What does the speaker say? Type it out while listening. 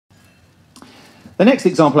The next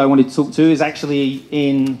example I wanted to talk to is actually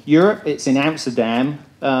in Europe. It's in Amsterdam.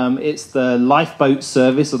 It's the lifeboat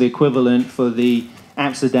service, or the equivalent for the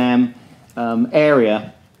Amsterdam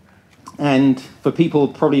area. And for people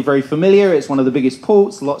probably very familiar, it's one of the biggest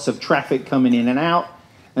ports, lots of traffic coming in and out.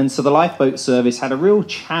 And so the lifeboat service had a real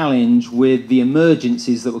challenge with the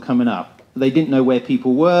emergencies that were coming up. They didn't know where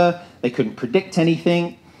people were, they couldn't predict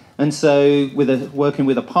anything. And so working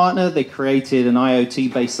with a partner, they created an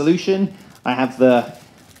IoT-based solution. I have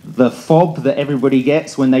the fob that everybody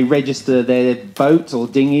gets when they register their boat or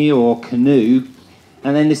dinghy or canoe.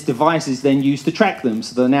 And then this device is then used to track them.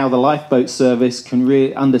 So that now the lifeboat service can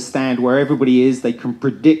really understand where everybody is. They can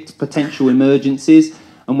predict potential emergencies.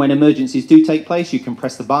 And when emergencies do take place, you can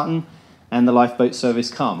press the button and the lifeboat service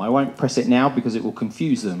come. I won't press it now because it will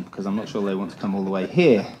confuse them, because I'm not sure they want to come all the way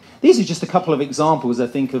here. These are just a couple of examples, I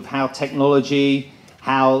think, of how technology,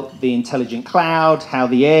 how the intelligent cloud, how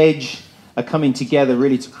the edge are coming together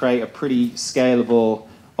really to create a pretty scalable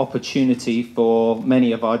opportunity for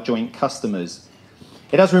many of our joint customers.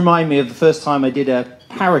 It does remind me of the first time I did a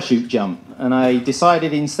parachute jump, and I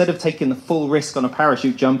decided instead of taking the full risk on a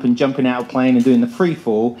parachute jump and jumping out of a plane and doing the free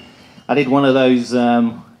fall, I did one of those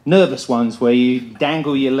nervous ones where you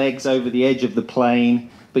dangle your legs over the edge of the plane,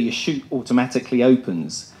 but your chute automatically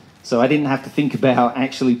opens. So I didn't have to think about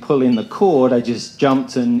actually pulling the cord, I just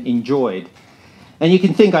jumped and enjoyed. And you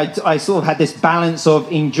can think I sort of had this balance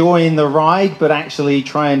of enjoying the ride, but actually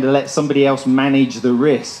trying to let somebody else manage the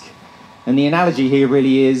risk. And the analogy here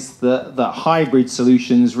really is that hybrid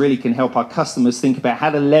solutions really can help our customers think about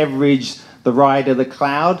how to leverage the ride of the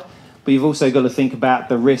cloud, but you've also got to think about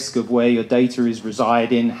the risk of where your data is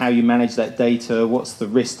residing, how you manage that data, what's the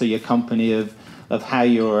risk to your company of how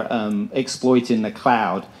you're exploiting the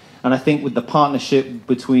cloud. And I think with the partnership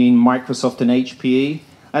between Microsoft and HPE,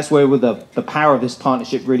 that's where the power of this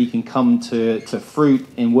partnership really can come to fruit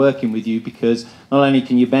in working with you, because not only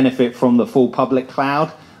can you benefit from the full public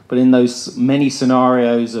cloud, but in those many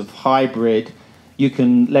scenarios of hybrid, you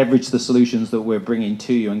can leverage the solutions that we're bringing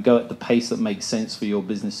to you and go at the pace that makes sense for your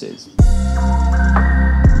businesses.